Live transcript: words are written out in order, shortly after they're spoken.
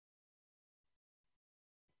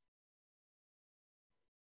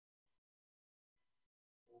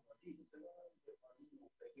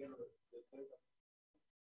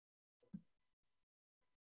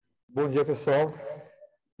Bom dia, pessoal.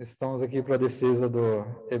 Estamos aqui para a defesa do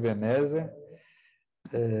Ebenezer.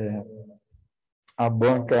 A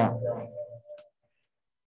banca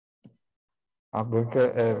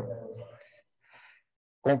é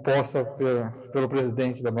composta pelo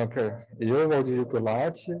presidente da Banca, eu, Valdir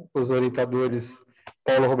Pillat, os orientadores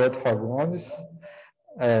Paulo Roberto Fagones,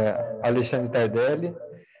 Alexandre Tardelli,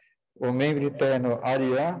 o membro interno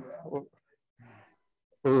Área,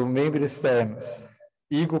 os membros externos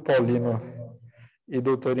Igo Paulino e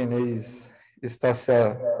Dr. Inês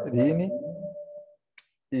Staciarini,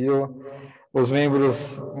 e os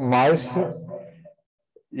membros Márcio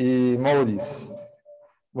e Maurício.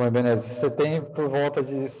 Bom, Ebenezer, você tem por volta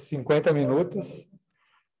de 50 minutos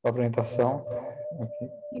para a apresentação. Aqui,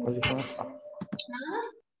 pode começar.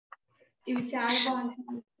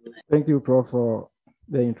 Thank you, Prof, for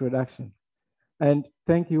the introduction. And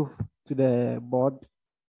thank you to the board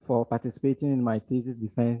for participating in my thesis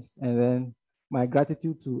defense. And then my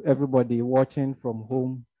gratitude to everybody watching from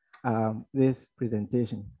home this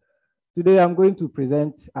presentation. Today, I'm going to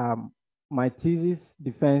present my thesis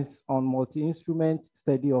defense on multi-instrument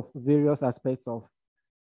study of various aspects of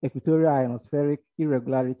equatorial ionospheric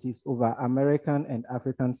irregularities over American and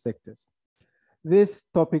African sectors. This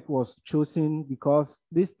topic was chosen because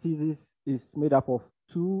this thesis is made up of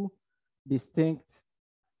two distinct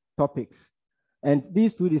topics. And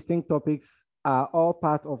these two distinct topics are all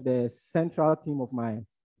part of the central theme of my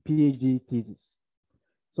PhD thesis.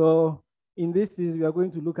 So in this thesis, we are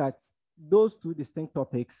going to look at those two distinct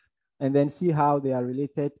topics and then see how they are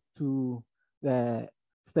related to the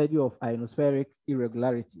study of ionospheric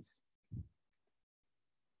irregularities.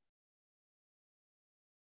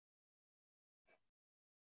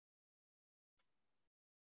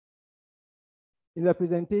 In the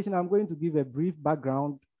presentation, I'm going to give a brief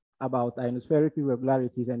background about ionospheric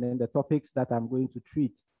irregularities and then the topics that I'm going to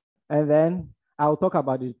treat. And then I'll talk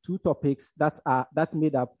about the two topics that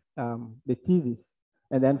made up the thesis.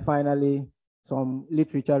 And then finally, some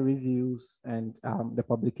literature reviews and the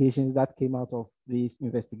publications that came out of these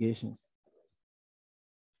investigations.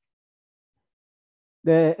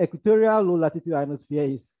 The equatorial low latitude ionosphere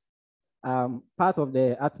is part of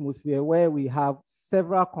the atmosphere where we have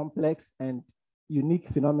several complex and unique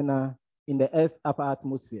phenomena in the Earth's upper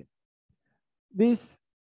atmosphere. This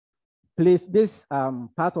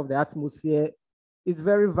part of the atmosphere is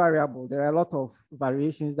very variable. There are a lot of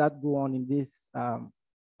variations that go on in this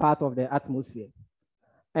part of the atmosphere.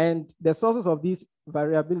 And the sources of these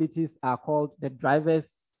variabilities are called the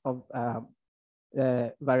drivers of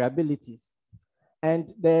variabilities.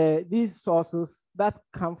 And these sources that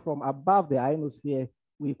come from above the ionosphere,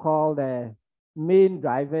 we call the main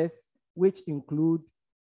drivers, which include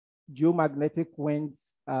geomagnetic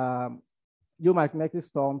winds, geomagnetic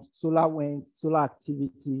storms, solar winds, solar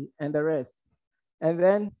activity, and the rest. And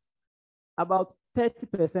then about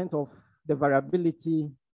 30% of the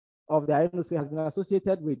variability of the ionosphere has been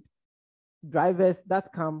associated with drivers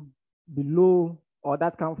that come below or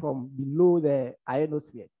that come from below the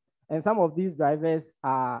ionosphere. And some of these drivers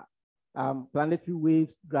are planetary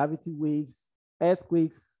waves, gravity waves,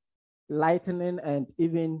 earthquakes, lightning, and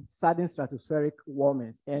even sudden stratospheric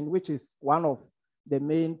warmings, and which is one of the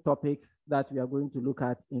main topics that we are going to look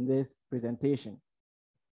at in this presentation.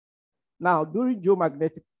 Now, during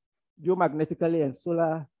geomagnetically and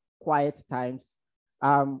solar quiet times,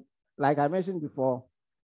 like I mentioned before,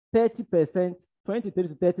 30%, 23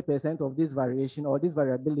 to 30% of this variation or this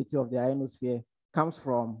variability of the ionosphere comes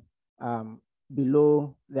from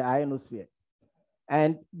below the ionosphere.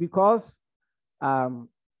 And because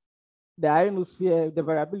the ionosphere, the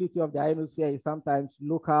variability of the ionosphere is sometimes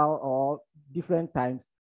local or different times,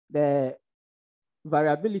 the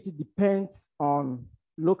variability depends on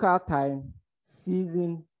local time,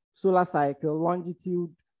 season, solar cycle,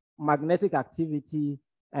 longitude, magnetic activity,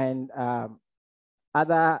 and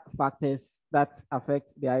other factors that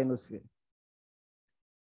affect the ionosphere.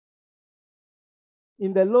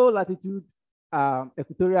 In the low latitude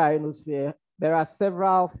equatorial ionosphere, there are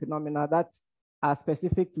several phenomena that are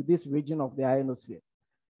specific to this region of the ionosphere.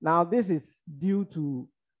 Now, this is due to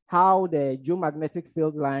how the geomagnetic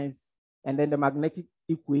field lines and then the magnetic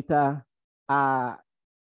equator are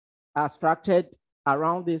structured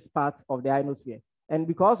around this part of the ionosphere. And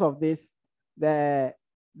because of this, there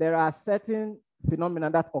are certain phenomena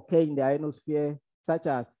that occur in the ionosphere, such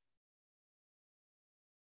as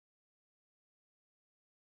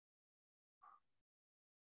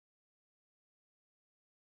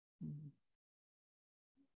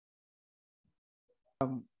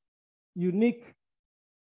unique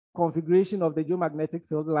configuration of the geomagnetic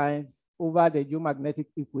field lines over the geomagnetic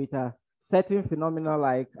equator, certain phenomena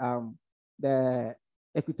like the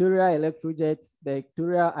equatorial electrojet, the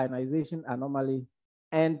equatorial ionization anomaly,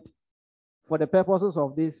 and for the purposes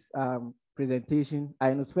of this presentation,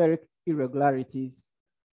 ionospheric irregularities,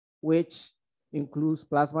 which includes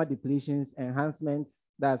plasma depletions, enhancements,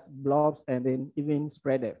 that's blobs, and then even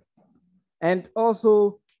spread F. And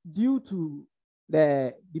also due to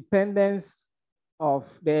the dependence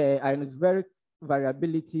of the ionospheric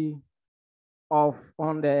variability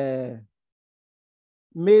on the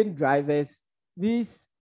main drivers, these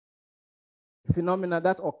phenomena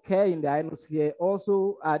that occur in the ionosphere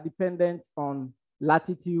also are dependent on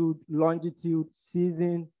latitude, longitude,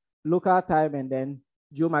 season, local time, and then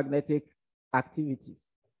geomagnetic activities.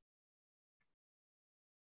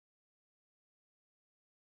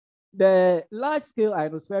 The large-scale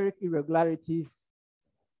ionospheric irregularities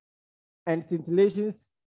and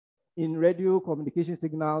scintillations in radio communication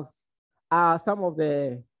signals are some of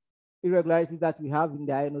the irregularities that we have in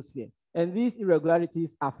the ionosphere. And these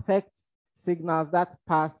irregularities affect signals that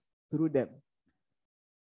pass through them.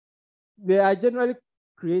 They are generally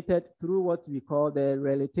created through what we call the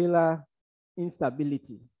relatilar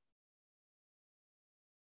instability.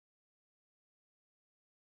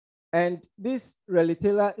 And this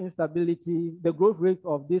relatilar instability, the growth rate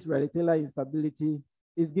of this relatilar instability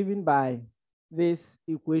is given by this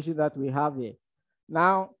equation that we have here.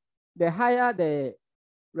 Now, the higher the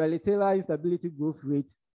relatilar instability growth rate,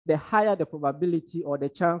 the higher the probability or the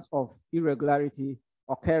chance of irregularity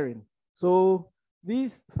occurring. So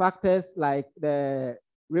these factors like the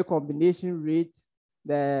recombination rate,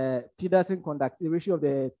 the Peterson conductivity ratio of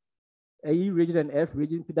the E region and F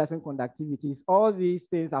region Peterson conductivities, all these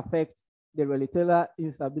things affect the relatilar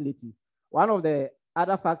instability. One of the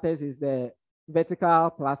other factors is the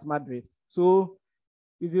vertical plasma drift. So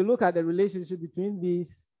if you look at the relationship between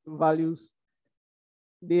these values,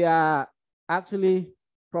 they are actually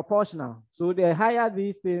proportional. So the higher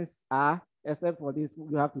these things are, except for this,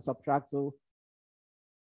 you have to subtract. So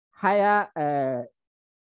higher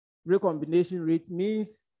recombination rate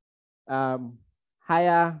means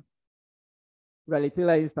higher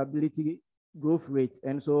relatilar instability growth rate.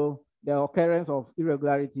 And so the occurrence of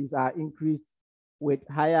irregularities are increased with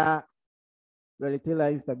higher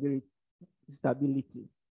relatilar instability.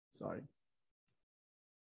 Sorry.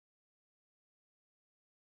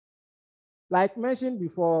 Like mentioned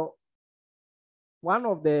before, one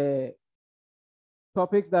of the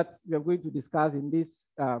topics that we are going to discuss in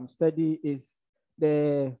this study is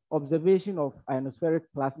the observation of ionospheric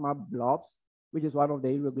plasma blobs, which is one of the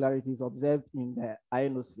irregularities observed in the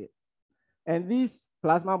ionosphere. And these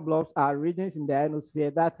plasma blobs are regions in the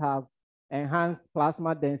ionosphere that have enhanced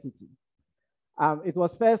plasma density. It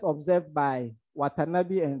was first observed by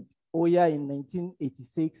Watanabe and Oya in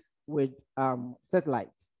 1986 with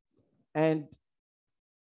satellites. And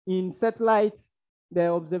in satellites, the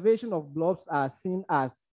observation of blobs are seen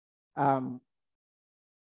as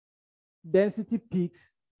density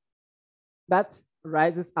peaks that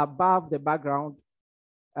rises above the background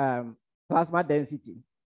plasma density.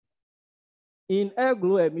 In air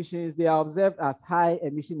glow emissions, they are observed as high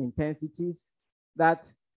emission intensities that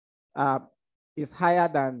is higher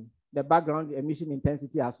than the background emission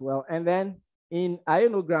intensity as well. And then in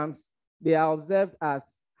ionograms, they are observed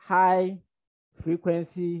as high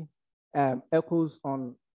frequency echoes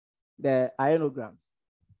on the ionograms.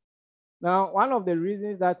 Now, one of the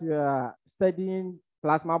reasons that we are studying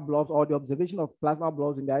plasma blobs or the observation of plasma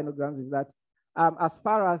blobs in the ionograms is that as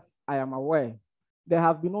far as I am aware, there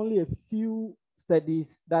have been only a few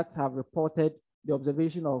studies that have reported the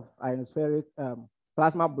observation of ionospheric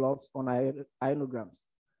plasma blobs on ionograms.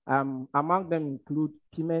 Among them include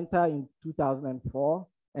Pimenta in 2004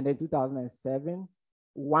 and then 2007,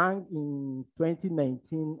 Wang in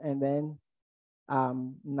 2019, and then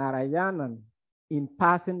Narayanan in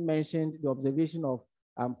passing mentioned the observation of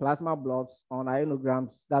plasma blobs on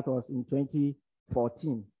ionograms that was in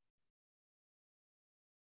 2014.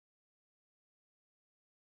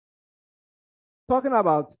 Talking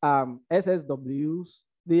about SSWs,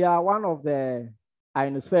 they are one of the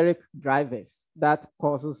ionospheric drivers that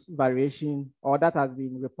causes variation, or that has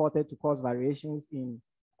been reported to cause variations in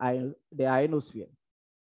the ionosphere.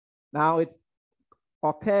 Now it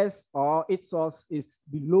occurs, or its source is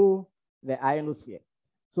below the ionosphere.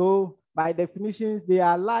 So by definitions, they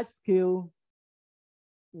are large-scale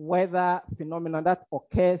weather phenomena that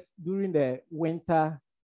occurs during the winter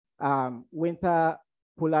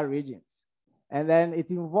polar regions. And then it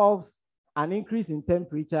involves an increase in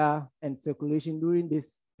temperature and circulation during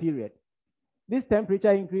this period. This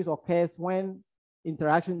temperature increase occurs when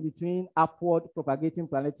interaction between upward propagating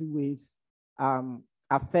planetary waves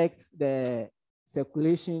affects the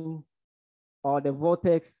circulation or the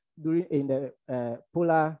vortex in the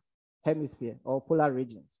polar hemisphere or polar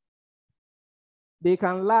regions. They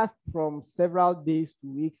can last from several days to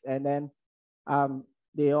weeks, and then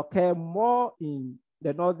they occur more in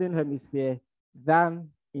the northern hemisphere than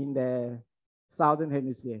in the southern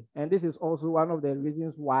hemisphere. And this is also one of the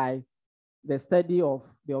reasons why the study of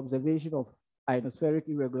the observation of ionospheric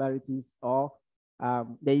irregularities or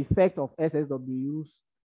the effect of SSWs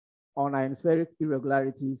on ionospheric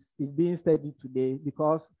irregularities is being studied today,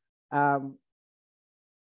 because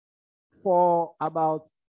for about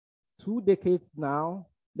 2 decades now,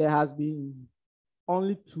 there has been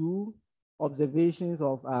only 2 observations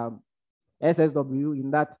of SSW in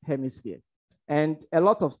that hemisphere. And a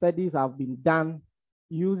lot of studies have been done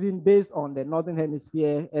based on the Northern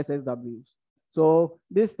Hemisphere SSWs. So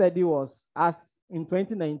this study was, as in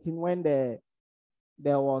 2019, when there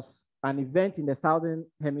was an event in the Southern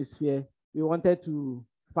Hemisphere, we wanted to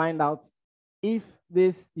find out if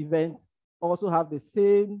this event also have the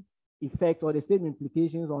same effects or the same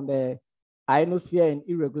implications on the ionosphere and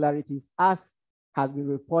irregularities as has been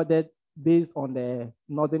reported based on the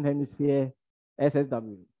Northern Hemisphere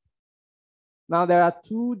SSW. Now, there are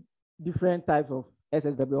 2 different types of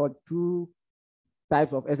SSW, or 2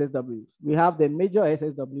 types of SSWs. We have the major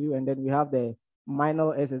SSW, and then we have the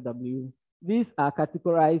minor SSW. These are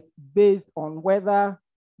categorized based on whether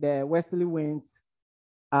the westerly winds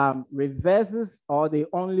reverses or they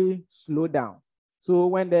only slow down. So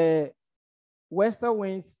when the western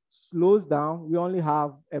winds slows down, we only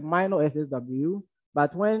have a minor SSW,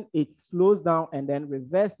 but when it slows down and then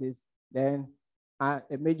reverses, then a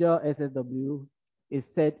major SSW is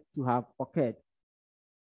said to have occurred.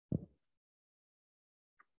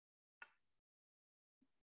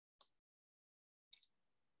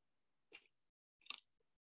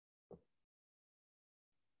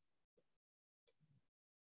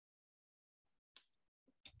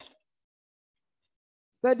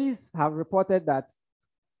 Studies have reported that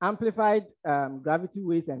amplified gravity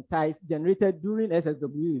waves and tides generated during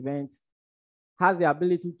SSW events has the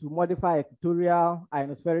ability to modify equatorial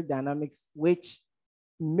ionospheric dynamics, which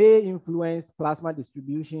may influence plasma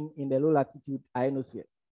distribution in the low latitude ionosphere.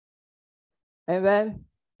 And then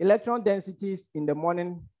electron densities in the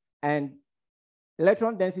morning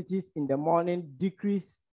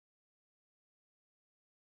decrease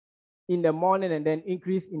in the morning and then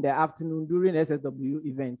increase in the afternoon during SSW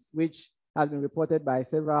events, which has been reported by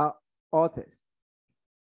several authors.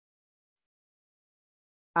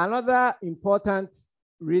 Another important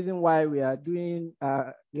reason why we are studying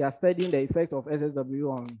the effects of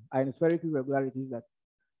SSW on ionospheric irregularities is that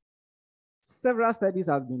several studies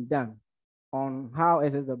have been done on how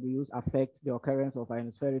SSWs affect the occurrence of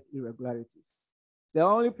ionospheric irregularities. The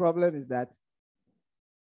only problem is that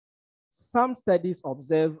some studies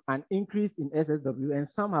observe an increase in SSW, and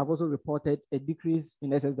some have also reported a decrease in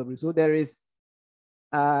SSW. So there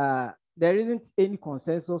isn't any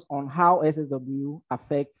consensus on how SSW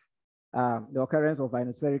affects the occurrence of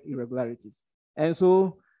ionospheric irregularities. And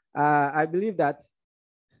so I believe that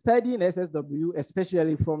studying SSW,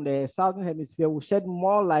 especially from the Southern Hemisphere, will shed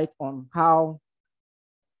more light on how,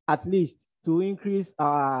 at least to increase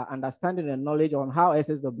our understanding and knowledge on how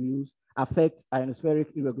SSWs affect ionospheric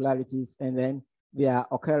irregularities and then their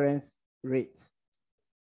occurrence rates.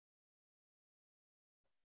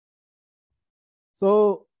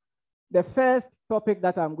 So the first topic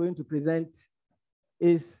that I'm going to present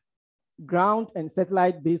is ground and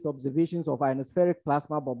satellite-based observations of ionospheric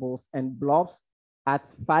plasma bubbles and blobs at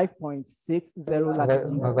 5.60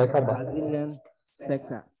 latitude Brazilian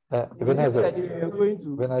sector. Ebenezer,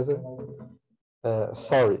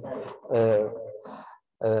 sorry.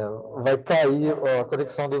 Vai cair a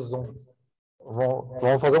conexão do Zoom.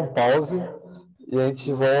 Vamos fazer um pause e a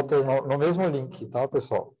gente volta no mesmo link, tá,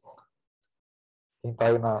 pessoal? Quem tá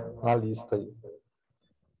aí na lista aí.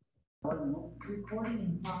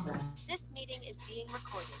 This meeting is being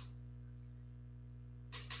recorded.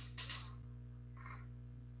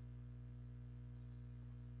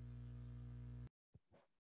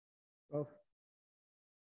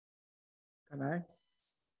 Can I?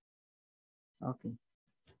 Okay.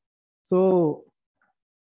 So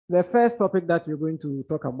the first topic that we're going to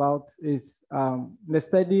talk about is the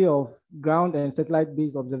study of ground and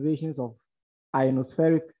satellite-based observations of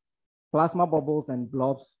ionospheric plasma bubbles and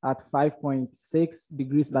blobs at 5.6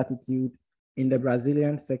 degrees latitude in the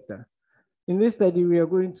Brazilian sector. In this study, we are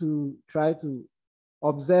going to try to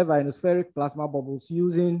observe ionospheric plasma bubbles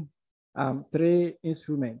using 3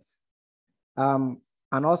 instruments, an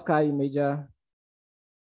Oscar imager,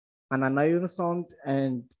 an ionosonde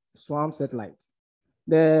and swarm satellites.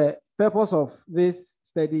 The purpose of this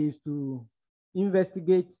study is to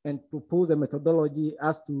investigate and propose a methodology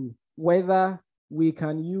as to whether we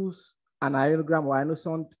can use an ionogram or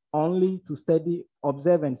ionosonde only to study,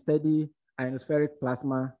 observe and study ionospheric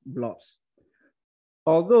plasma blobs.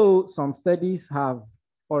 Although some studies have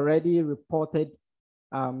already reported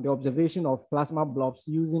the observation of plasma blobs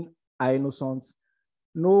using ionosondes,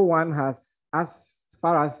 no one has, as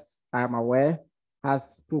far as I am aware,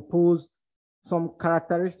 has proposed some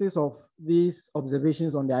characteristics of these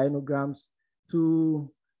observations on the ionograms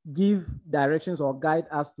to give directions or guide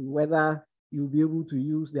as to whether you'll be able to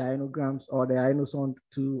use the ionograms or the ionosonde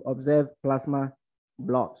to observe plasma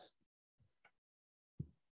blobs.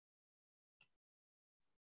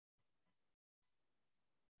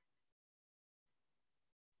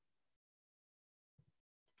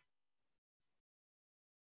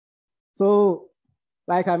 So,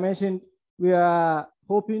 like I mentioned, we are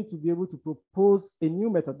hoping to be able to propose a new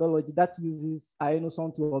methodology that uses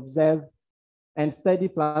ionosonde to observe and study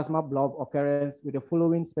plasma blob occurrence with the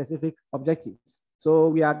following specific objectives. So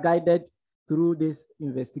we are guided through this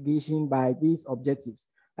investigation by these objectives.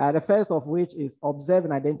 The first of which is observe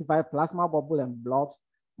and identify plasma bubble and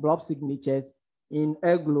blob signatures in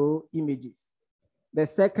air glow images. The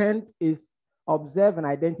second is observe and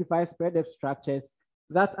identify spread depth structures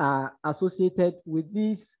that are associated with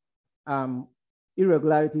these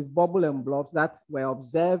irregularities, bubble and blobs that were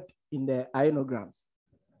observed in the ionograms.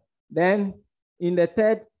 Then in the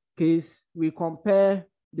third case, we compare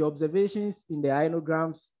the observations in the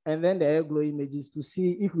ionograms and then the air glow images to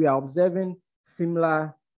see if we are observing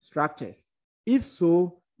similar structures. If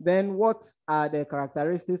so, then what are the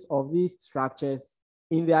characteristics of these structures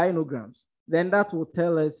in the ionograms? Then that will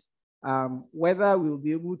tell us whether we'll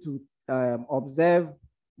be able to observe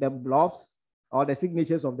the blobs or the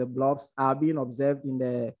signatures of the blobs are being observed in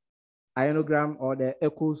the ionogram or the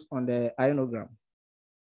echoes on the ionogram.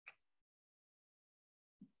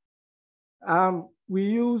 We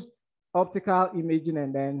used optical imaging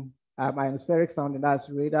and then ionospheric sounding, that's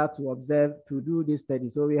radar, to observe, to do this study.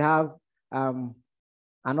 So we have an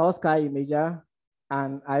all-sky imager,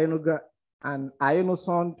 an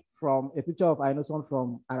ionosonde from a picture of ionosonde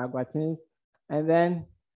from Araguatins, and then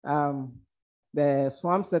the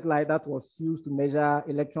swarm satellite that was used to measure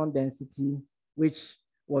electron density, which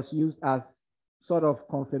was used as sort of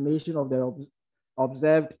confirmation of the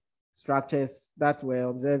observed structures that were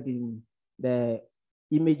observed in the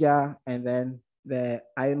imager and then the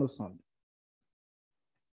ionosonde.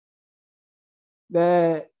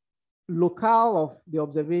 The locale of the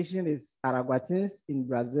observation is Araguatins in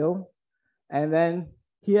Brazil. And then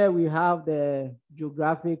here we have the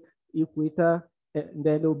geographic equator. And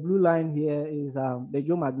then the blue line here is the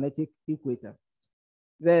geomagnetic equator.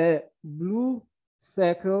 The blue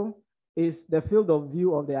circle is the field of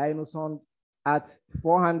view of the ionosonde at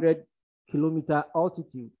 400 kilometer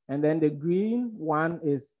altitude. And then the green one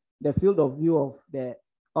is the field of view of the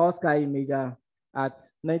all-sky imager at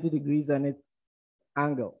 90 degrees zenith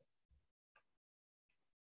angle.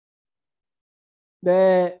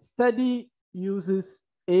 The study uses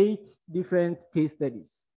 8 different case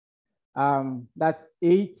studies. That's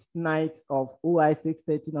 8 nights of OI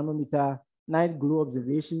 630 nanometer night glow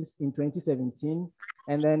observations in 2017,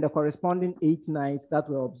 and then the corresponding 8 nights that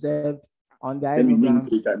were observed on the ionograms.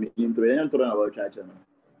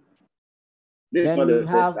 This is not the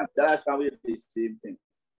first time. Last time we did the same thing.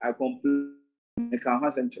 I completely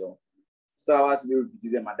can't Star Wars will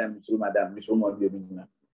be Madame, Miss Roman.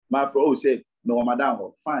 My friend said, no,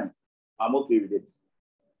 Madame, fine. I'm okay with it.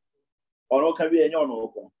 Or no, can be any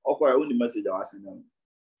no, or only message I ask them.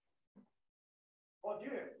 Oh,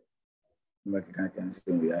 dear. I can't say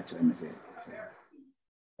we actually say.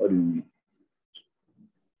 What do you mean?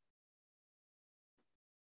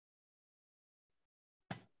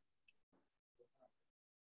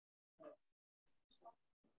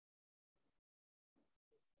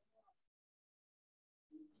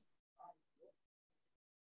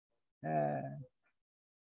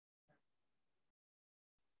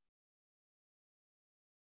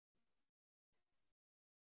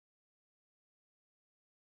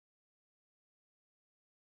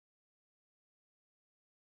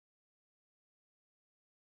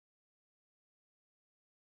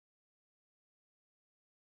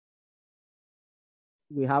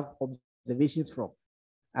 We have observations from.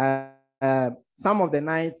 Some of the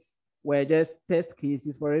nights were just test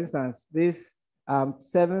cases. For instance, this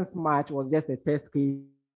 7th March was just a test case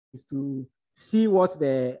to see what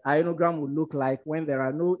the ionogram would look like when there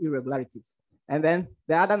are no irregularities. And then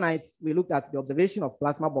the other nights, we looked at the observation of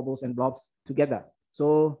plasma bubbles and blobs together.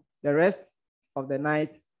 So the rest of the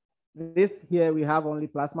night, this here we have only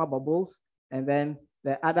plasma bubbles, and then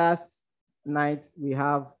the other nights we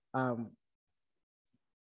have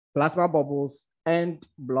plasma bubbles and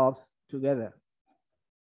blobs together.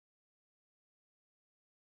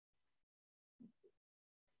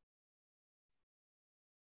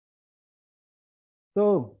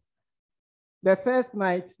 So the first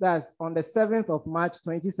night, that's on the 7th of March,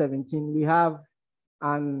 2017, we have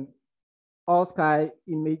an all-sky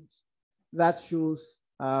image that shows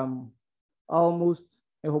almost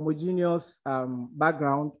a homogeneous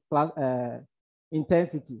background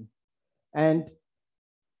intensity. And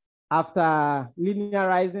after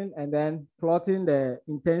linearizing and then plotting the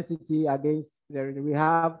intensity against we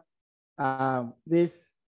have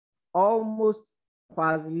this almost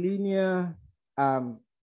quasi-linear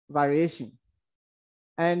variation.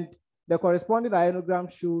 And the corresponding ionogram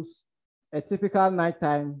shows a typical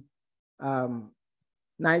nighttime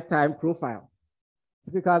profile,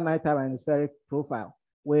 typical nighttime ionospheric profile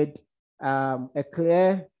with a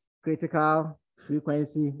clear critical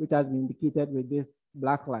frequency, which has been indicated with this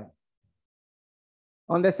black line.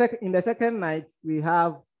 In the second night, we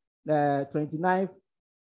have the 29th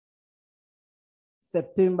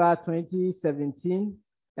September 2017,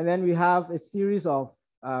 and then we have a series of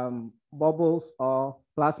bubbles or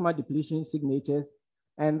plasma depletion signatures,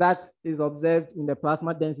 and that is observed in the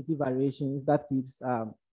plasma density variations that keeps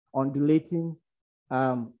undulating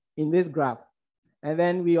in this graph. And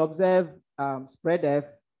then we observe spread F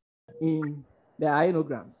in the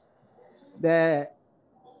ionograms.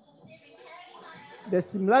 The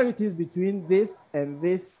similarities between this and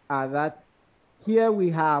this are that here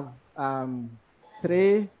we have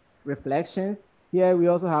 3 reflections. Here we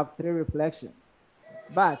also have 3 reflections.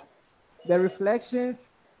 But the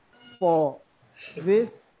reflections for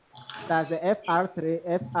this, that's the FR3,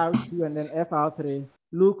 FR2, and then FR3,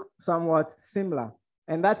 look somewhat similar.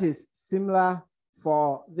 And that is similar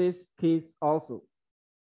for this case also.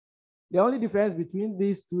 The only difference between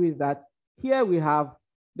these two is that here we have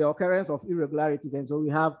the occurrence of irregularities, and so we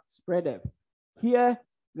have spread F. Here,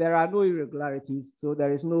 there are no irregularities, so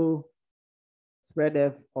there is no spread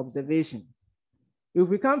F observation. If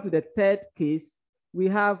we come to the third case, we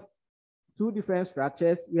have 2 different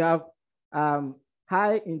structures. We have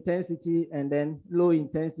high intensity and then low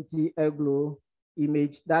intensity air glow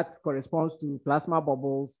image that corresponds to plasma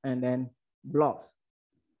bubbles and then blobs.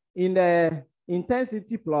 In the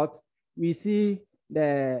intensity plot, we see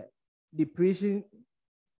the depletion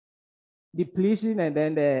and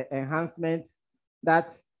then the enhancement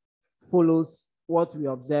that follows what we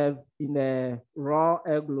observe in the raw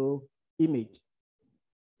air glow image.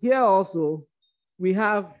 Here also, we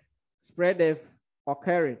have spread F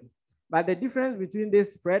occurring, but the difference between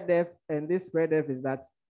this spread F and this spread F is that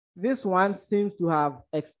this one seems to have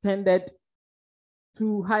extended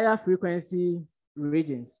to higher frequency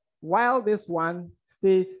regions, while this one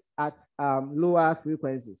stays at lower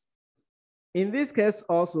frequencies. In this case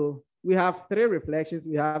also, we have 3 reflections.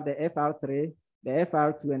 We have the FR3, the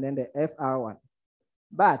FR2, and then the FR1.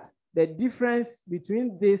 But the difference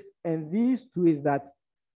between this and these two is that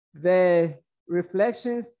the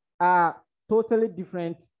reflections are totally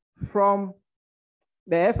different from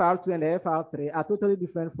the FR2, and the FR3 are totally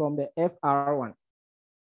different from the FR1.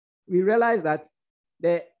 We realize that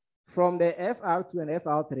from the FR2 and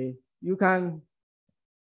FR3, you can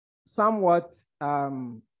somewhat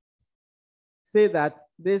say that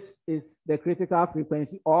this is the critical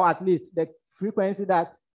frequency, or at least the frequency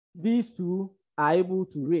that these two are able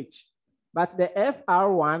to reach. But the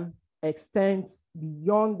FR1 extends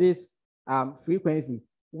beyond this frequency,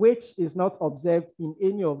 which is not observed in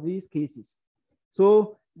any of these cases.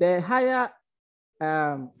 So the higher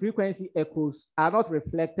frequency echoes are not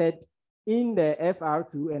reflected in the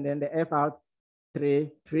FR2 and then the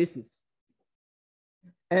FR3 traces.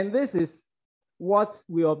 And this is what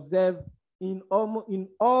we observe in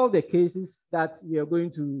all the cases that we are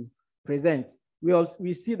going to present.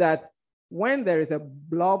 We see that when there is a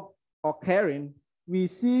blob occurring, we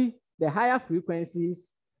see the higher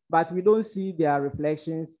frequencies, but we don't see their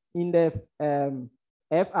reflections in the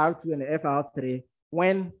FR2 and the FR3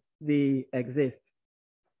 when they exist.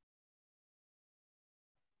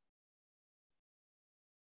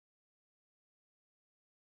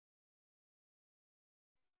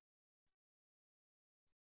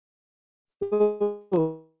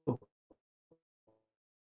 So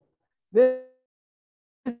this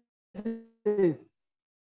is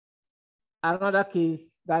another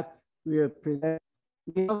case that we are presenting.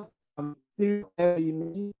 We have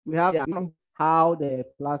we have how the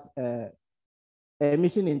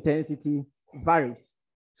emission intensity varies.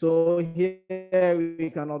 So here we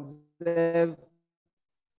can observe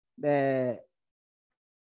the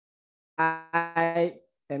high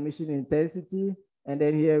emission intensity, and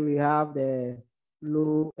then here we have the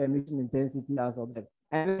low emission intensity as observed.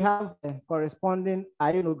 And we have the corresponding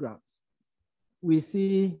ionograms. We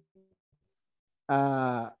see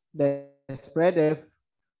the spread F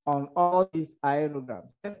on all these ionograms.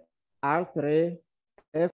 R3,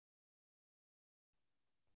 F.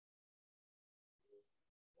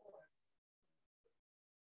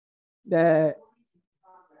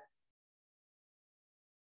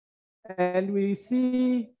 And we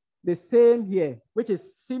see the same here, which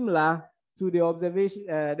is similar to the observation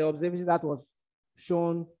that was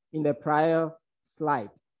shown in the prior slide.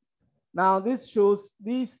 Now, this shows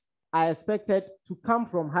these are expected to come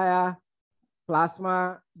from higher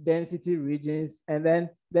plasma density regions, and then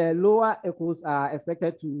the lower echoes are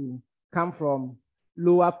expected to come from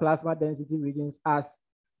lower plasma density regions, as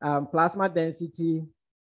plasma density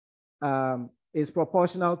is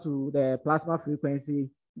proportional to the plasma frequency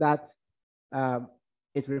that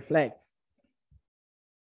it reflects.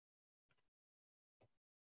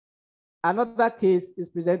 Another case is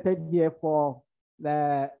presented here for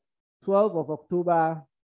the 12th of October,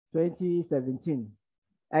 2017.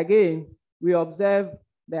 Again, we observe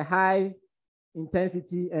the high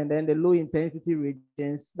intensity and then the low intensity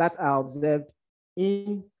regions that are observed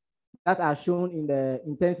that are shown in the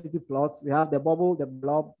intensity plots. We have the bubble, the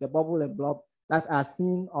blob, the bubble and blob that are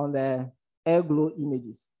seen on the air glow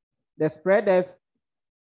images. The spread F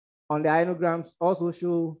on the ionograms also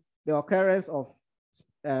show the occurrence of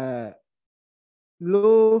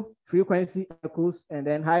low frequency echoes and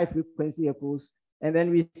then high frequency echoes. And then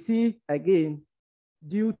we see again,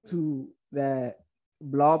 due to the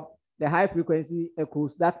blob, the high frequency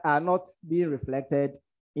echoes that are not being reflected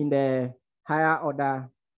in the higher order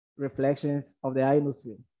reflections of the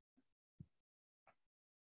ionosphere.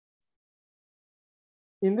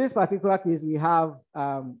 In this particular case, we have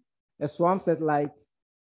a swarm satellite,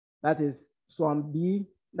 that is swarm B,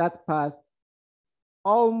 that passed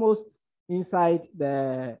almost inside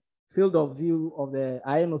the field of view of the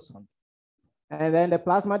ionosphere. And then the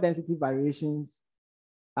plasma density variations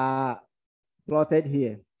are plotted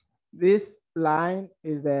here. This line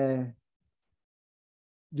is the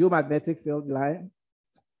geomagnetic field line,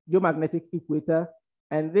 geomagnetic equator,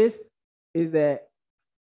 and this is the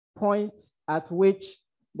point at which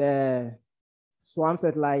the swarm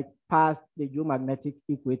satellite passed the geomagnetic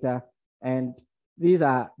equator, and these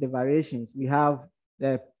are the variations. We have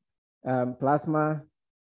the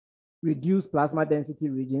reduced plasma density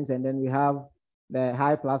regions, and then we have the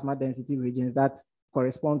high plasma density regions that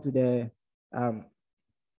correspond to the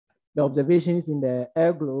observations in the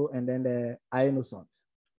air glow and then the ionosomes.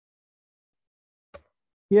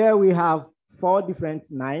 Here we have 4 different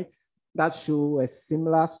nights that show a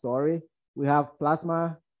similar story. We have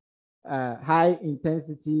plasma high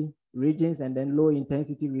intensity regions and then low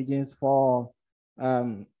intensity regions for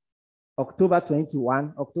October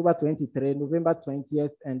 21, October 23, November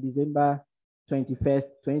 20th, and December 21st,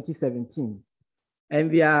 2017.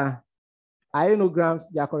 And their ionograms,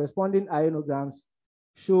 their corresponding ionograms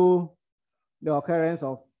show the occurrence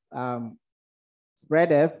of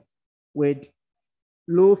spread F with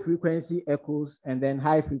low frequency echoes and then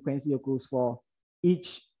high frequency echoes for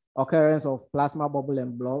each occurrence of plasma bubble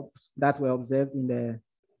and blobs that were observed in the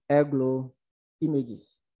air glow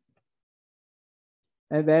images.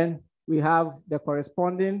 And then we have the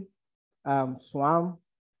corresponding swarm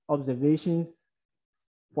observations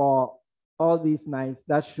for all these nights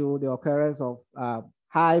that show the occurrence of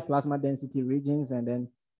high plasma density regions and then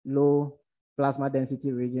low plasma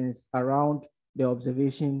density regions around the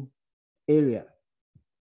observation area.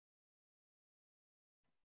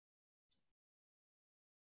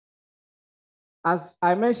 As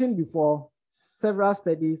I mentioned before, several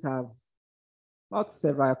studies have, not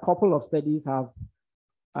several, a couple of studies have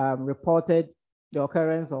reported the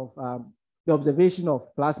occurrence of the observation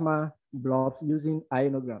of plasma blobs using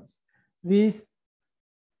ionograms. These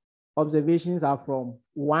observations are from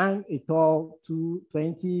Wang et al. To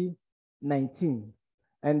 2019,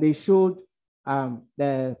 and they showed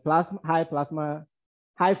the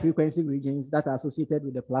high frequency regions that are associated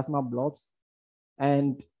with the plasma blobs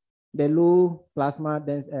and the low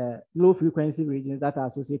frequency regions that are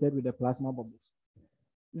associated with the plasma bubbles.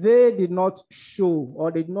 They did not show or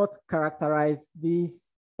did not characterize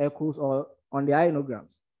these echoes or on the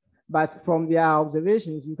ionograms. But from their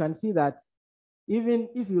observations, you can see that even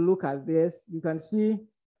if you look at this, you can see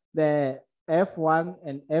the F1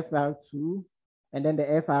 and FR2 and then the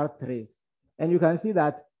FR3s. And you can see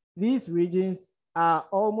that these regions are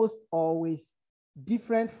almost always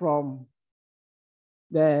different from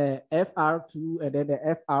the FR2 and then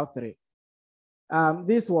the FR3.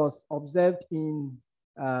 This was observed in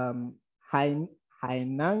Hainan,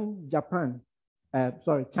 Japan,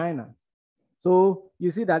 China. So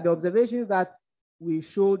you see that the observations that we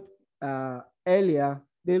showed earlier,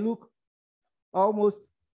 they look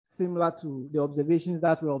almost similar to the observations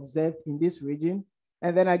that were observed in this region.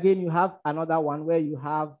 And then again, you have another one where you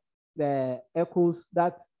have the echoes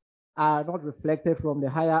that are not reflected from the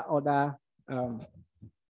higher order,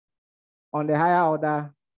 on the higher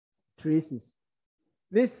order traces.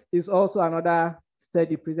 This is also another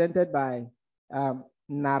study presented by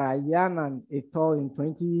Narayanan et al. In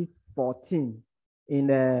 2014 in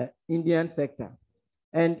the Indian sector.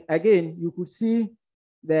 And again, you could see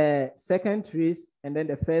the second trace and then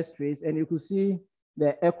the first trace, and you could see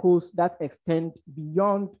the echoes that extend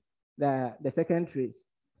beyond the second trace.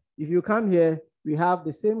 If you come here, we have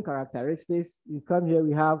the same characteristics. You come here,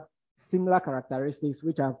 we have similar characteristics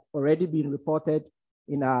which have already been reported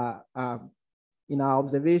in our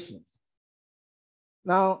observations.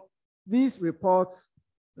 Now, these reports,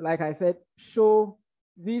 like I said, show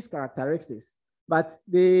these characteristics, but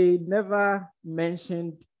they never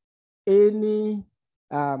mentioned any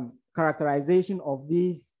characterization of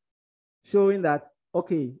these, showing that,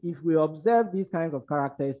 okay, if we observe these kinds of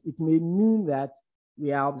characters, it may mean that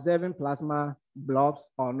we are observing plasma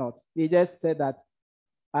blobs or not. They just said that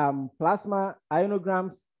plasma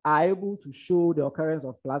ionograms are able to show the occurrence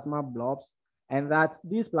of plasma blobs, and that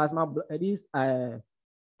these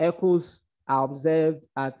echoes are observed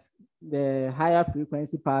at the higher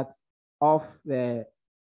frequency part of the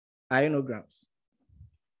ionograms.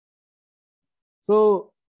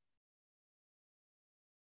 So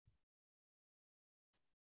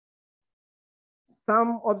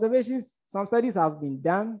some observations, some studies have been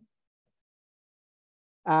done.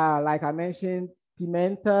 Like I mentioned,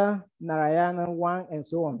 Pimenta, Narayana, Wang, and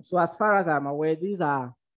so on. So as far as I'm aware, these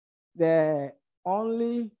are the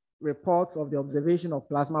only reports of the observation of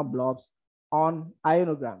plasma blobs on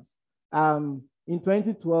ionograms. In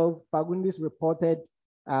 2012, Fagundis reported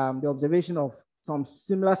the observation of some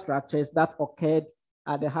similar structures that occurred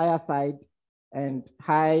at the higher side and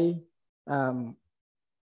high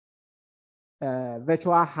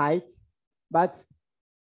virtual heights, but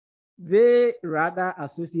they rather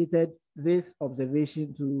associated this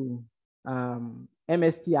observation to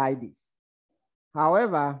MSTIDs.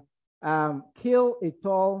 However, Kill et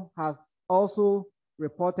al. Has also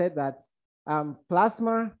reported that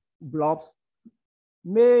plasma blobs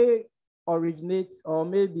may originate or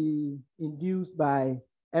may be induced by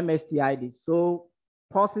MSTIDs. So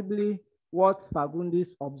possibly what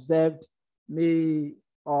Fagundis observed may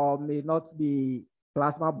or may not be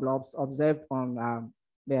plasma blobs observed on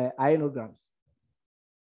the ionograms.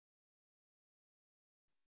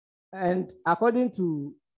 And according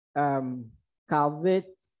to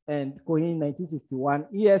Calvet and Cohen 1961,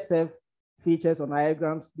 ESF features on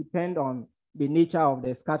ionograms depend on the nature of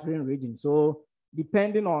the scattering region. So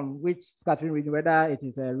depending on which scattering region, whether it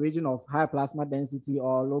is a region of high plasma density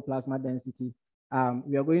or low plasma density,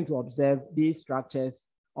 we are going to observe these structures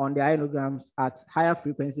on the ionograms at higher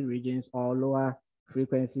frequency regions or lower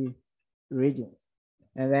frequency regions.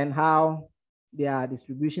 And then how their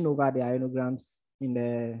distribution over the ionograms in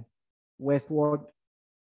the westward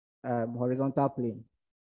horizontal plane.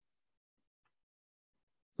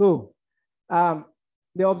 So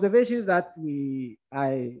the observations that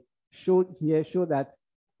I showed here show that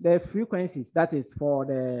the frequencies, that is for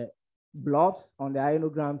the blobs on the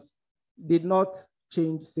ionograms, did not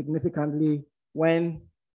change significantly when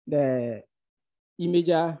the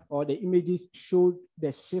imager or the images showed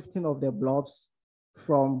the shifting of the blobs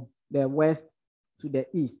from the west to the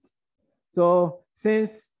east. So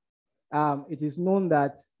since it is known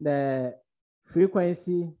that the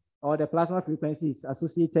frequency or the plasma frequency is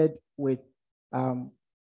associated with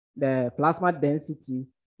the plasma density,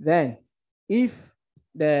 then if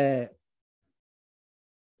the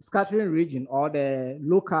scattering region or the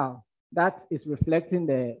locale that is reflecting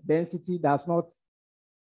the density does not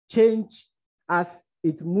change as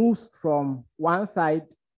it moves from one side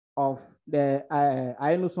of the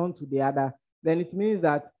ionoson to the other, then it means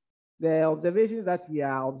that the observations that we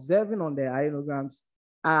are observing on the ionograms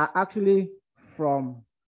are actually from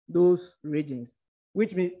those regions,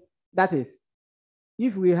 which means that is,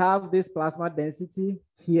 if we have this plasma density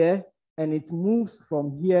here and it moves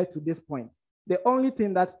from here to this point, the only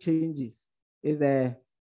thing that changes is the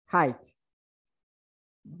height.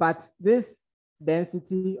 But this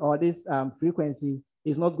density or this frequency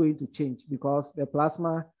is not going to change because the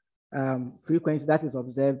plasma frequency that is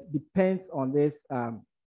observed depends on this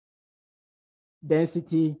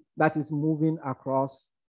density that is moving across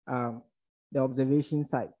the observation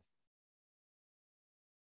site.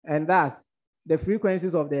 And thus, the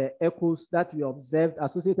frequencies of the echoes that we observed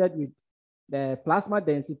associated with the plasma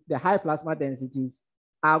density, the high plasma densities,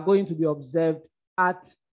 are going to be observed at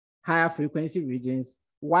higher frequency regions,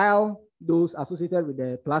 while those associated with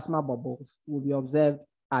the plasma bubbles will be observed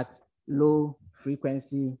at low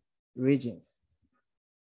frequency regions.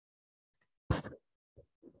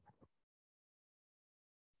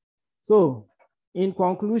 So, in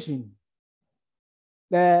conclusion,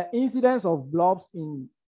 the incidence of blobs in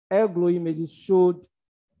air glow images showed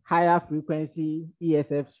higher frequency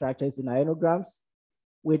ESF structures in ionograms,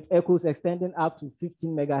 with echoes extending up to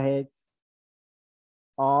 15 megahertz,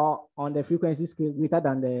 or on the frequency scale greater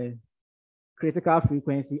than the critical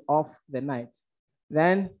frequency of the night.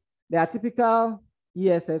 Then the atypical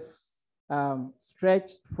ESFs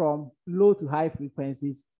stretched from low to high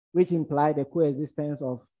frequencies, which imply the coexistence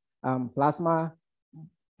of plasma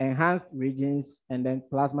enhanced regions and then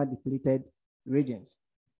plasma depleted regions.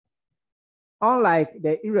 Unlike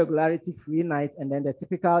the irregularity free night and then the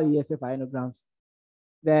typical ESF ionograms,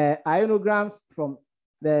 the ionograms from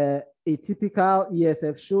the atypical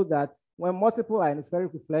ESF show that when multiple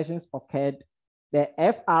ionospheric reflections occurred, the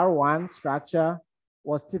FR1 structure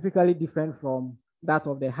was typically different from that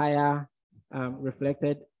of the higher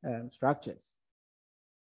reflected structures.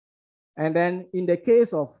 And then in the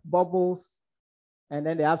case of bubbles, and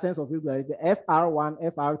then the absence of irregularity, the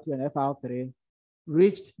FR1, FR2, and FR3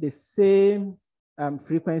 reached the same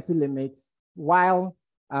frequency limits, while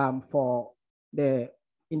in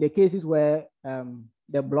the cases where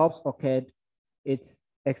the blobs occurred, it's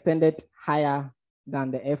extended higher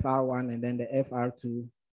than the FR1 and then the FR2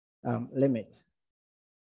 limits.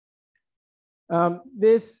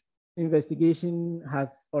 This investigation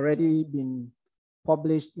has already been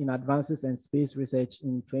published in Advances in Space Research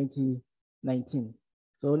in 2019.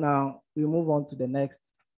 So now we move on to the next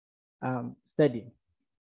study.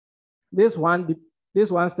 This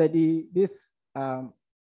study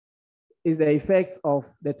is the effects of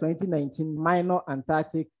the 2019 minor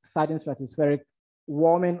Antarctic sudden stratospheric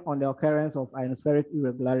warming on the occurrence of ionospheric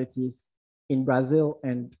irregularities in Brazil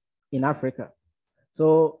and in Africa.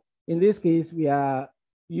 So in this case, we are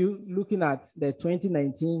looking at the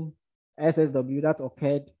 2019 SSW that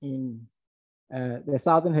occurred in the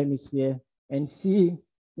Southern Hemisphere and see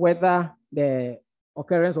whether the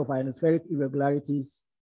occurrence of ionospheric irregularities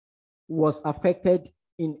was affected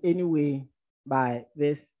in any way by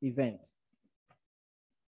this event.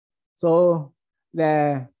 So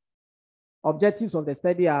the objectives of the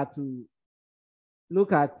study are to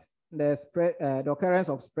look at the occurrence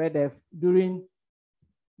of spread F during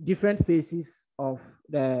different phases of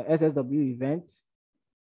the SSW event.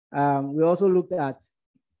 We also looked at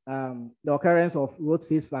the occurrence of road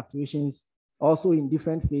phase fluctuations also in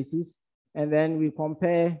different phases. And then we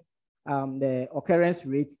compare the occurrence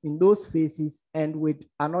rates in those phases and with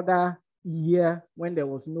another year when there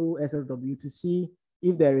was no SSW to see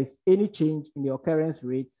if there is any change in the occurrence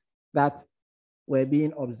rates that were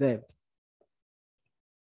being observed.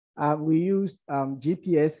 We used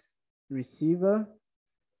GPS receiver.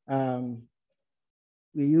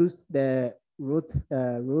 We used the route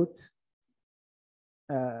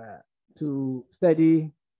to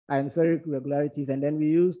study ionospheric regularities, and then we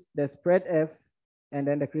used the spread F and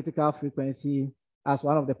then the critical frequency as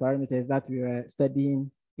one of the parameters that we were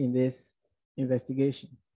studying in this investigation.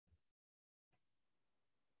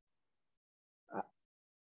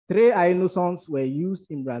 3 ionosondes were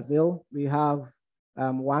used in Brazil. We have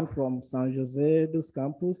one from San José dos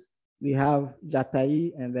Campos, we have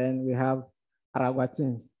Jataí, and then we have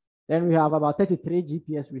Araguatins. Then we have about 33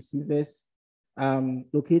 GPS receivers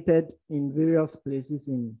located in various places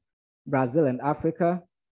in Brazil and Africa.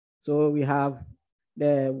 So we have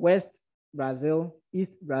the West Brazil,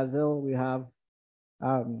 East Brazil, we have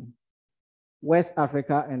West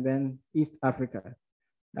Africa, and then East Africa.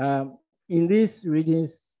 In these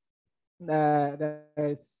regions, there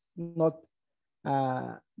is not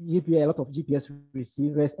a lot of GPS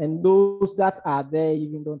receivers, and those that are there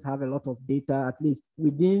even don't have a lot of data, at least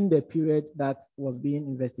within the period that was being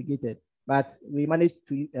investigated. But we managed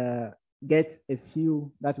to get a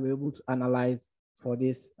few that we were able to analyze for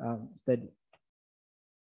this study.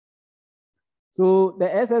 So the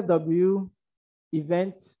SSW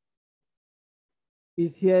event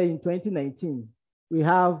is here in 2019. We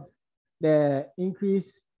have the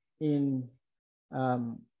increase in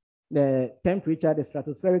the temperature, the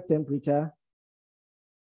stratospheric temperature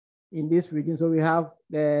in this region. So we have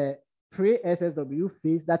the pre-SSW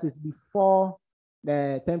phase, that is before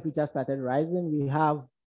the temperature started rising. We have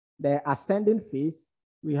the ascending phase,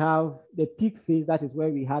 we have the peak phase, that is where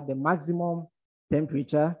we have the maximum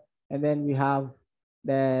temperature, and then we have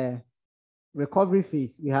the recovery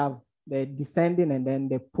phase. We have the descending and then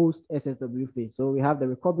the post-SSW phase. So we have the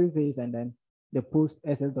recovery phase and then the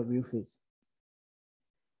post-SSW phase.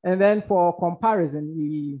 And then for comparison,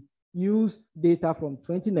 we used data from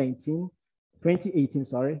 2018,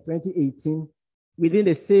 within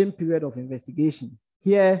the same period of investigation.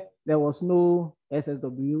 Here, there was no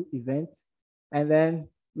SSW event. And then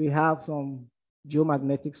we have some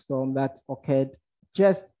geomagnetic storm that occurred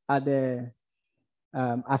just at the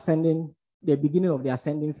the beginning of the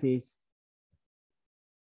ascending phase.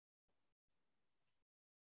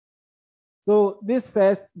 So this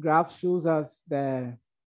first graph shows us the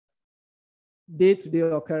day-to-day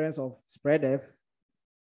occurrence of spread F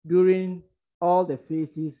during all the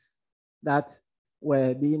phases that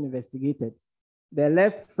were being investigated. The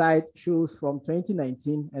left side shows from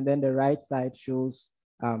 2019, and then the right side shows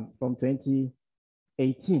from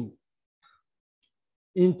 2018.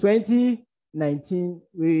 In 2019,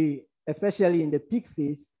 especially in the peak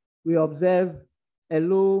phase, we observe a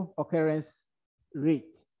low occurrence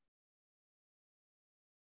rate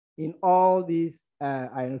in all these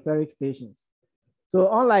ionospheric stations.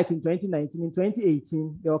 So unlike in 2019, in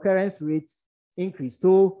 2018, the occurrence rates increased.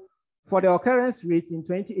 So for the occurrence rates in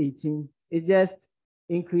 2018, it just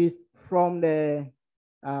increased from the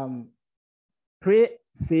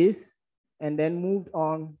pre-phase and then moved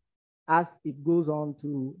on as it goes on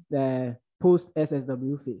to the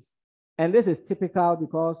post-SSW phase. And this is typical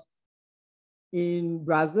because in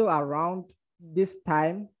Brazil around this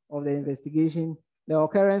time of the investigation, the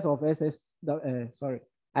occurrence of ionospheric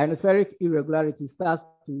irregularity starts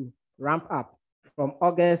to ramp up from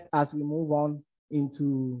August as we move on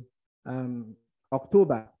into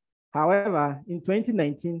October. However, in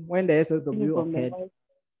 2019, when the SSW occurred,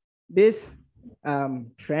 this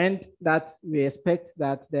trend that we expect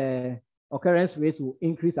that the occurrence rates will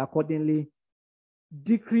increase accordingly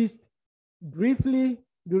decreased briefly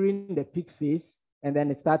during the peak phase, and then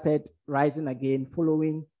it started rising again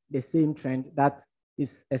following the same trend that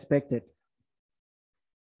is expected.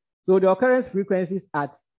 So the occurrence frequencies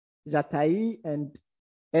at Jataí and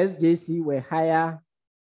SJC were higher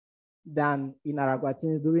than in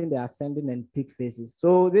Araguatins during the ascending and peak phases.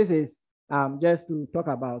 So this is just to talk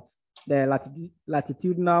about the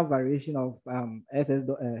latitudinal variation of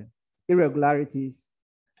irregularities.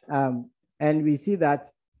 And we see that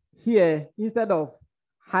here, instead of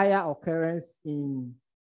higher occurrence in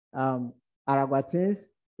Araguatins,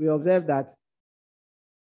 we observe that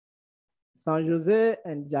San Jose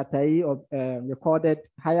and Jataí recorded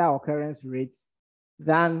higher occurrence rates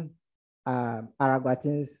than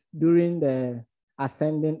Araguatins during the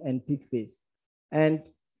ascending and peak phase. And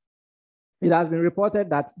it has been reported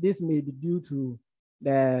that this may be due to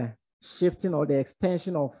the shifting or the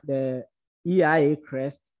extension of the EIA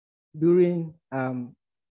crest during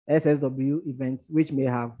SSW events, which may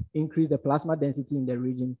have increased the plasma density in the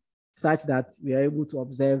region such that we are able to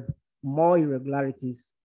observe more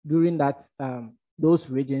irregularities during those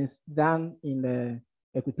regions than in the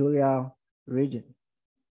equatorial region.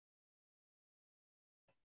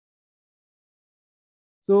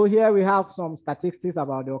 So here we have some statistics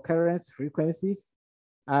about the occurrence frequencies.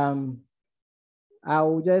 I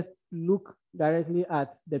will just look directly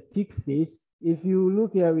at the peak phase. If you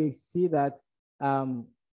look here, we see that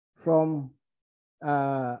from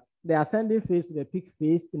the ascending phase to the peak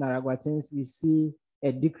phase in Araguatins, we see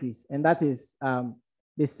a decrease, and that is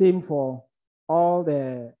the same for all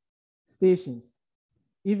the stations.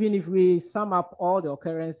 Even if we sum up all the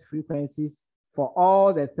occurrence frequencies for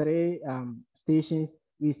all the three stations,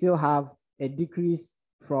 we still have a decrease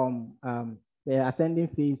from the ascending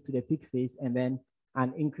phase to the peak phase and then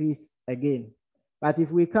an increase again. But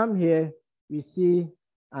if we come here, we see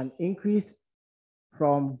an increase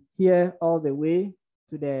from here all the way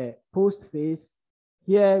to the post phase.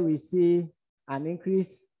 Here we see an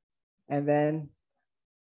increase, and then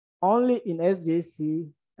only in SJC,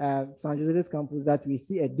 San Jose's campus, that we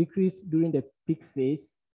see a decrease during the peak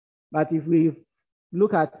phase. But if we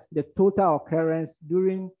look at the total occurrence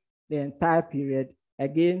during the entire period,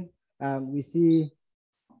 again, we see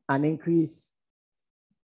an increase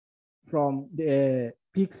from the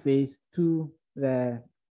peak phase to the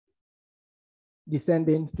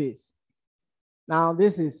descending phase. Now,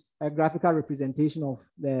 this is a graphical representation of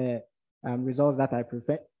the results that I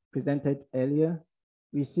presented earlier.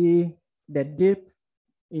 We see the dip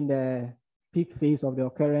in the peak phase of the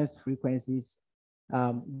occurrence frequencies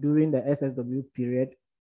during the SSW period.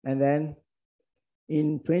 And then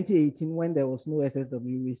in 2018, when there was no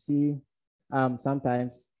SSW, we see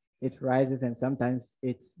sometimes it rises and sometimes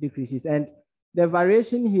it decreases. And the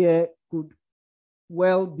variation here could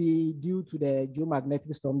well be due to the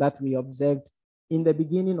geomagnetic storm that we observed in the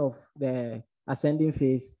beginning of the ascending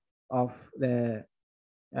phase of the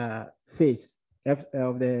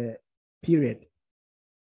of the period.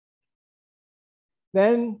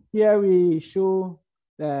 Then here we show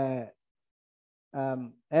the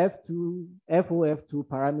FOF2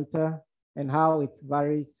 parameter and how it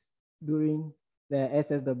varies during the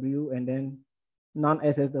SSW and then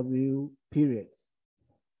non-SSW periods.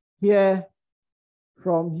 Here,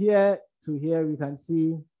 from here to here, we can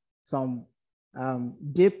see some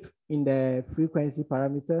dip in the frequency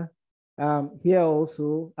parameter. Here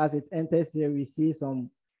also, as it enters here, we see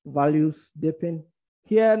some values dipping.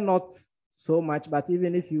 Here, not so much, but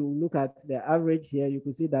even if you look at the average here, you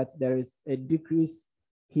can see that there is a decrease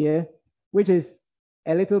here, which is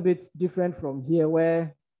a little bit different from here,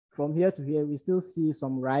 where from here to here, we still see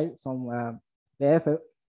some rise, the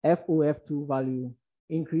FOF2 value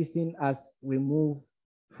increasing as we move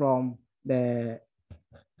from the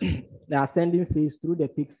ascending phase through the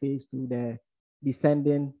peak phase to the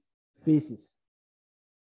descending phases.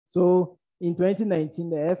 So in 2019,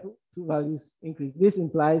 the F2 values increased. This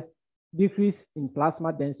implies decrease in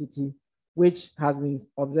plasma density, which has been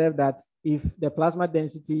observed that if the plasma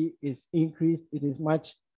density is increased, it is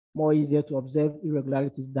much more easier to observe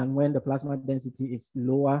irregularities than when the plasma density is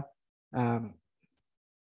lower.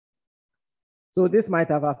 So this might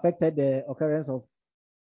have affected the occurrence of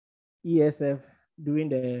ESF during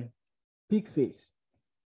the peak phase.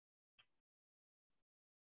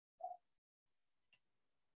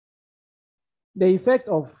 The effect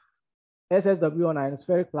of SSW on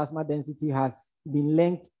ionospheric plasma density has been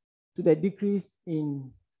linked to the decrease in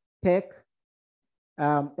TEC,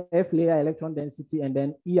 F-layer electron density, and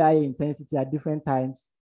then EIA intensity at different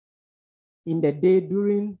times in the day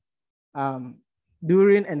during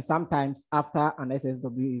and sometimes after an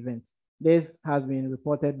SSW event. This has been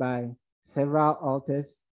reported by several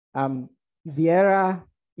authors. Vieira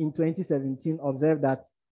in 2017 observed that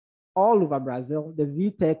all over Brazil, the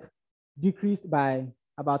VTEC decreased by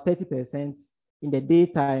about 30% in the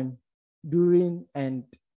daytime during and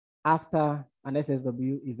after an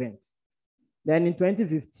SSW event. Then in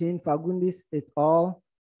 2015, Fagundes et al.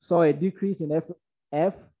 Saw a decrease in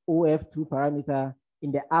FOF2 parameter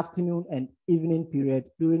in the afternoon and evening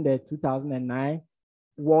period during the 2009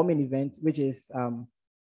 warming event, which is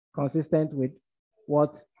consistent with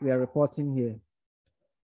what we are reporting here.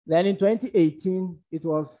 Then in 2018, it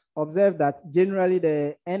was observed that generally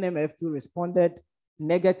the NMF2 responded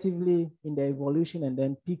negatively in the evolution and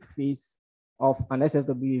then peak phase of an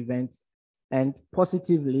SSW event, and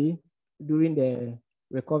positively during the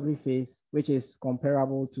recovery phase, which is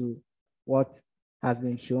comparable to what has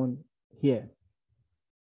been shown here.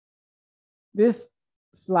 This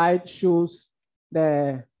slide shows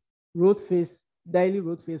the road phase, daily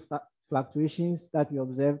road phase fluctuations that we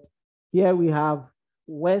observed. Here we have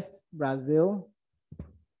West Brazil.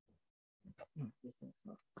 This thing's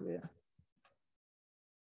not clear.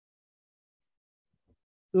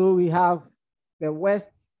 So we have the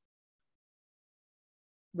West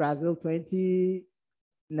Brazil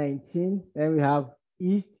 2019, then we have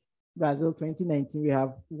East Brazil 2019, we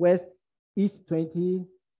have West East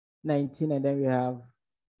 2019, and then we have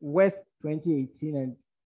West 2018 and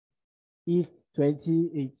East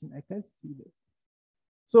 2018. I can't see this.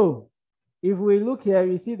 So if we look here,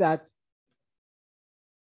 we see that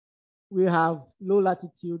we have low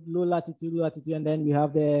latitude, low latitude, low latitude, and then we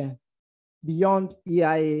have the beyond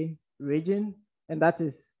EIA region, and that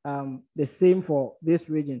is the same for this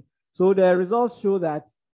region. So the results show that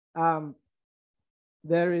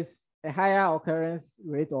there is a higher occurrence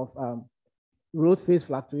rate of road phase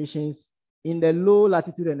fluctuations in the low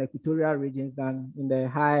latitude and equatorial regions than in the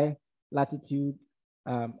high latitude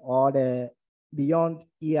or the beyond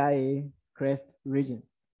EIA crest region.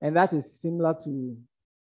 And that is similar to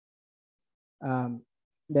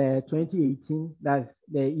the 2018, that's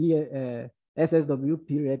the SSW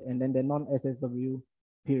period, and then the non-SSW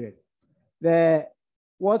period.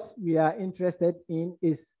 What we are interested in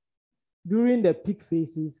is during the peak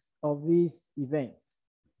phases of these events.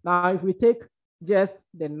 Now, if we take just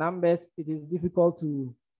the numbers, it is difficult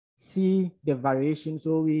to see the variation.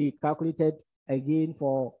 So we calculated again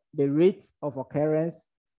for the rates of occurrence,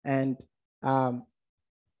 and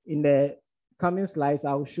in the coming slides,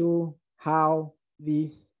 I'll show how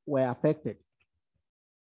these were affected.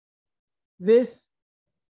 This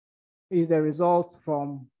is the results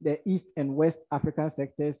from the East and West African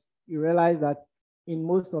sectors. You realize that in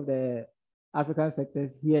most of the African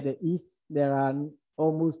sectors here, the East, there are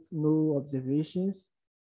almost no observations.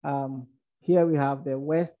 Here we have the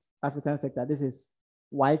West African sector. This is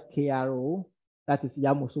YKRO, that is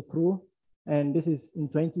Yamoussoukro. And this is in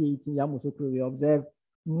 2018, Yamoussoukro. We observed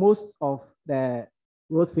most of the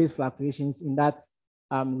road phase fluctuations in that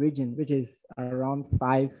region, which is around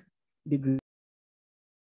 5 degrees.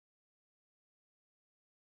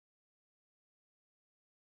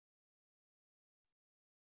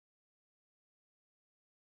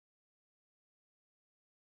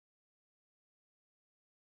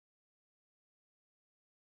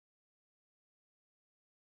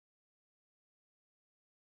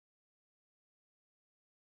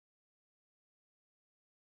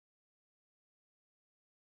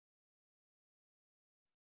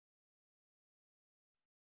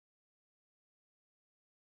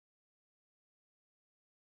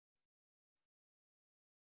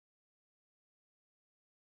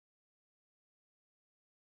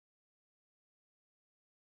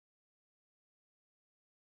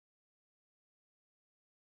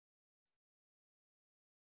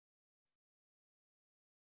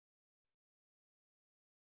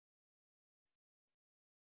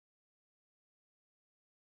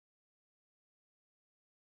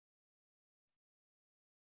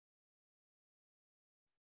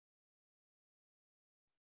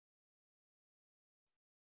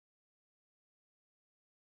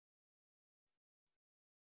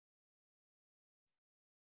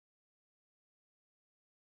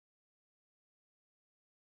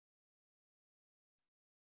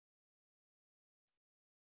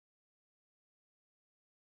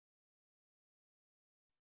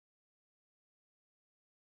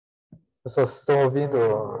 Pessoal, vocês estão ouvindo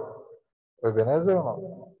o Ebenezer ou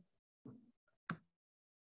não?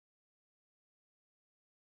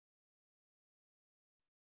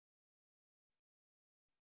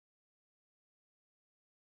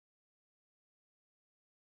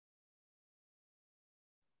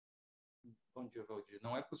 Bom dia, Valdir.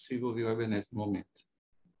 Não é possível ouvir o Ebenezer no momento.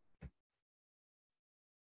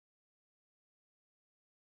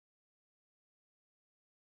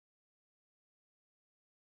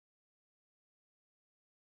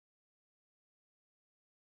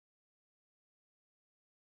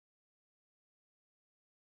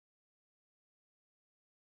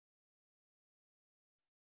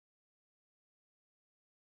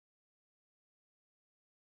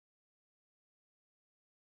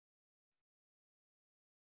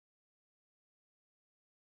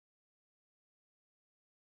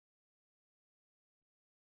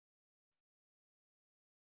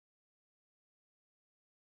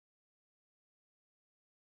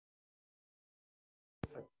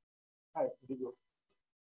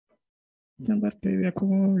 Já bastei ver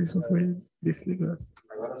como isso foi desligado.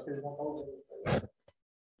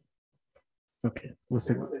 Ok,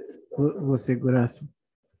 vou segurar assim.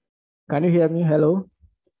 Can you hear me? Hello?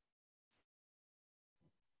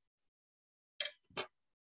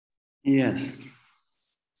 Yes.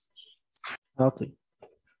 Okay.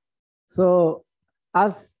 So,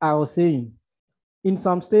 as I was saying, in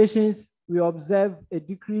some stations, we observe a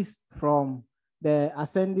decrease from the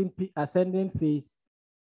ascending phase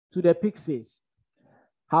to the peak phase.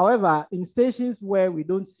 However, in stations where we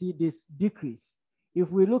don't see this decrease,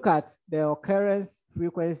 if we look at the occurrence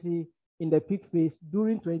frequency in the peak phase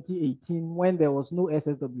during 2018, when there was no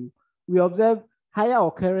SSW, we observe higher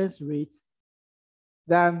occurrence rates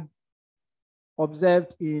than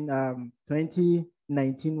observed in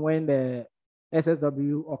 2019 when the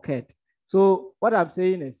SSW occurred. So what I'm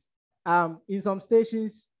saying is, in some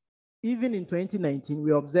stations, even in 2019,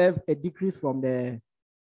 we observed a decrease from the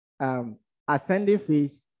ascending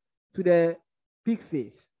phase to the peak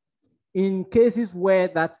phase. In cases where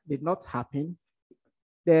that did not happen,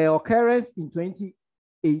 the occurrence in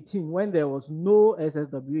 2018, when there was no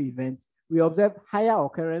SSW event, we observed higher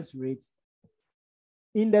occurrence rates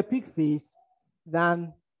in the peak phase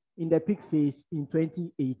than in the peak phase in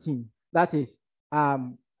 2018. That is,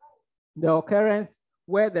 the occurrence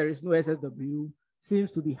where there is no SSW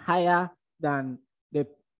seems to be higher than the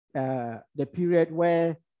period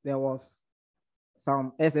where there was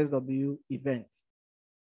some SSW event.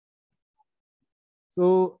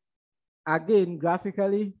 So again,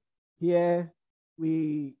 graphically, here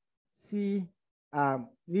we see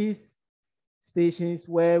these stations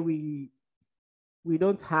where we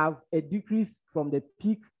don't have a decrease from the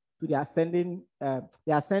peak to the ascending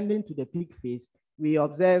to the peak phase. We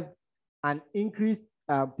observe an increased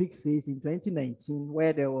peak phase in 2019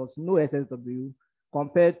 where there was no SSW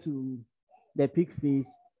compared to the peak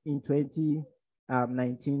phase in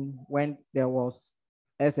 2019 when there was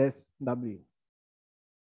SSW.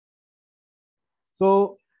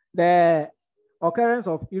 So the occurrence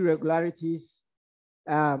of irregularities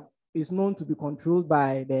is known to be controlled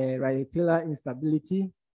by the Rayleigh-Taylor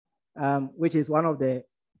instability, which is one of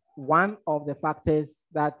the factors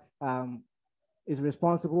that is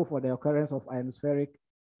responsible for the occurrence of ionospheric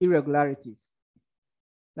irregularities.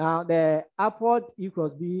 Now, the upward E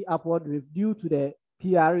cross B upward drift due to the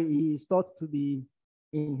PRE is thought to be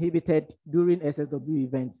inhibited during SSW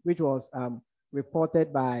events, which was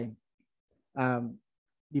reported by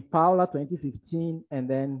Paula 2015 and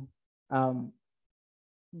then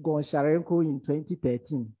Goncharenko in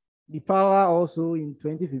 2013. Paula also in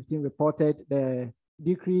 2015 reported the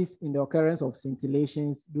decrease in the occurrence of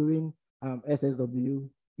scintillations during SSW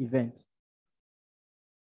events.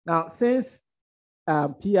 Now, since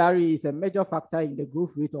PRE is a major factor in the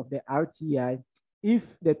growth rate of the RTI,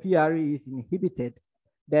 if the PRE is inhibited,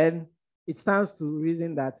 then it stands to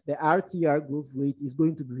reason that the RTR growth rate is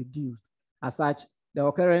going to be reduced. As such, the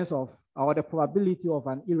occurrence of, or the probability of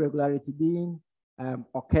an irregularity being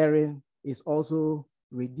occurring is also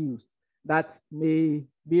reduced. That may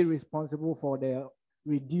be responsible for the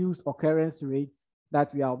reduced occurrence rates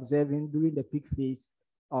that we are observing during the peak phase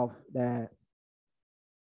of the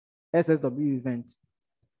SSW event.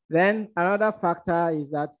 Then another factor is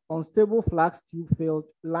that unstable flux tube field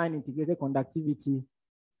line integrated conductivity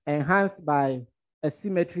enhanced by a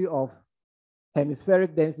symmetry of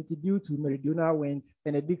hemispheric density due to meridional winds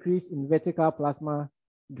and a decrease in vertical plasma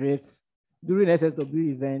drifts during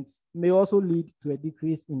SSW events may also lead to a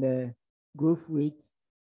decrease in the growth rate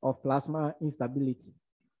of plasma instability.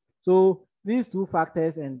 So these two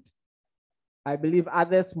factors, and I believe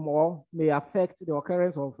others more, may affect the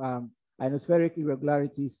occurrence of ionospheric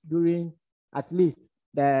irregularities during at least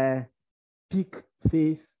the peak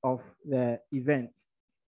phase of the event.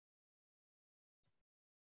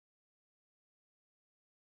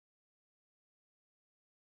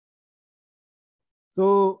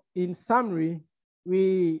 So in summary,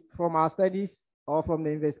 from our studies or from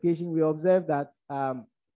the investigation, we observed that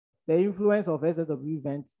the influence of SSW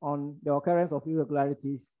events on the occurrence of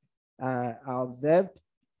irregularities are observed.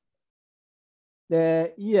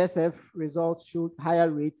 The ESF results showed higher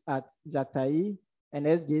rates at Jataí and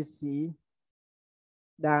SJC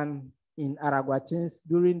than in Araguatins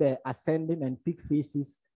during the ascending and peak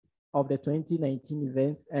phases of the 2019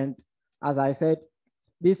 events. And as I said,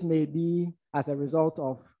 this may be as a result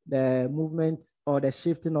of the movement or the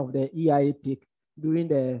shifting of the EIA peak during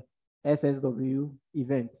the SSW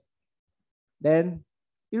event. Then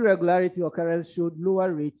irregularity occurrence showed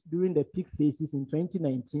lower rates during the peak phases in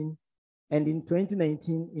 2019, and in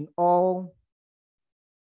 2019 in all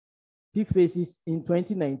peak phases in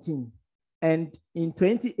 2019, and in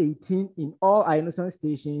 2018 in all ionosphere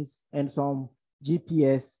stations and some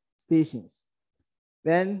GPS stations.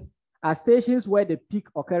 Then at stations where the peak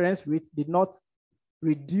occurrence rate did not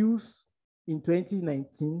reduce in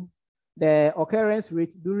 2019, the occurrence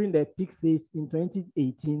rate during the peak phase in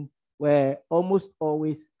 2018 were almost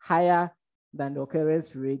always higher than the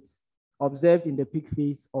occurrence rates observed in the peak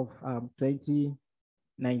phase of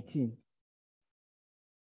 2019.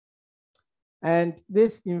 And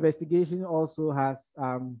this investigation also has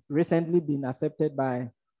recently been accepted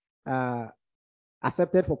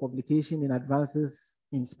for publication in Advances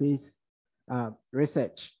in Space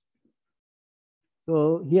Research.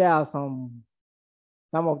 So here are some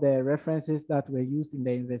of the references that were used in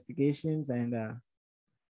the investigations, and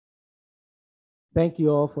thank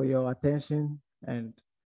you all for your attention and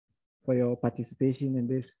for your participation in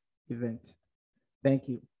this event. Thank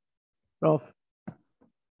you. Prof.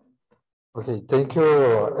 Ok, thank you,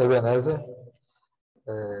 Ebenezer.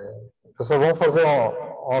 Pessoal, vamos fazer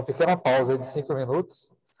uma pequena pausa aí de 5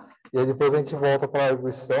 minutos e aí depois a gente volta para a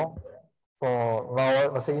arguição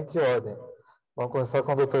na seguinte ordem. Vamos começar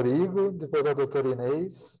com o Dr.Igo, depois a doutora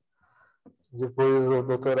Inês, depois o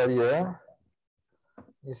Dr. Ariane,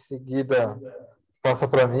 em seguida passa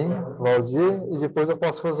para mim, Valdir, e depois eu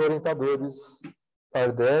passo para os orientadores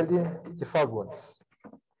Tardelli e Fagundes.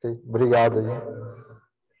 Okay? Obrigado aí.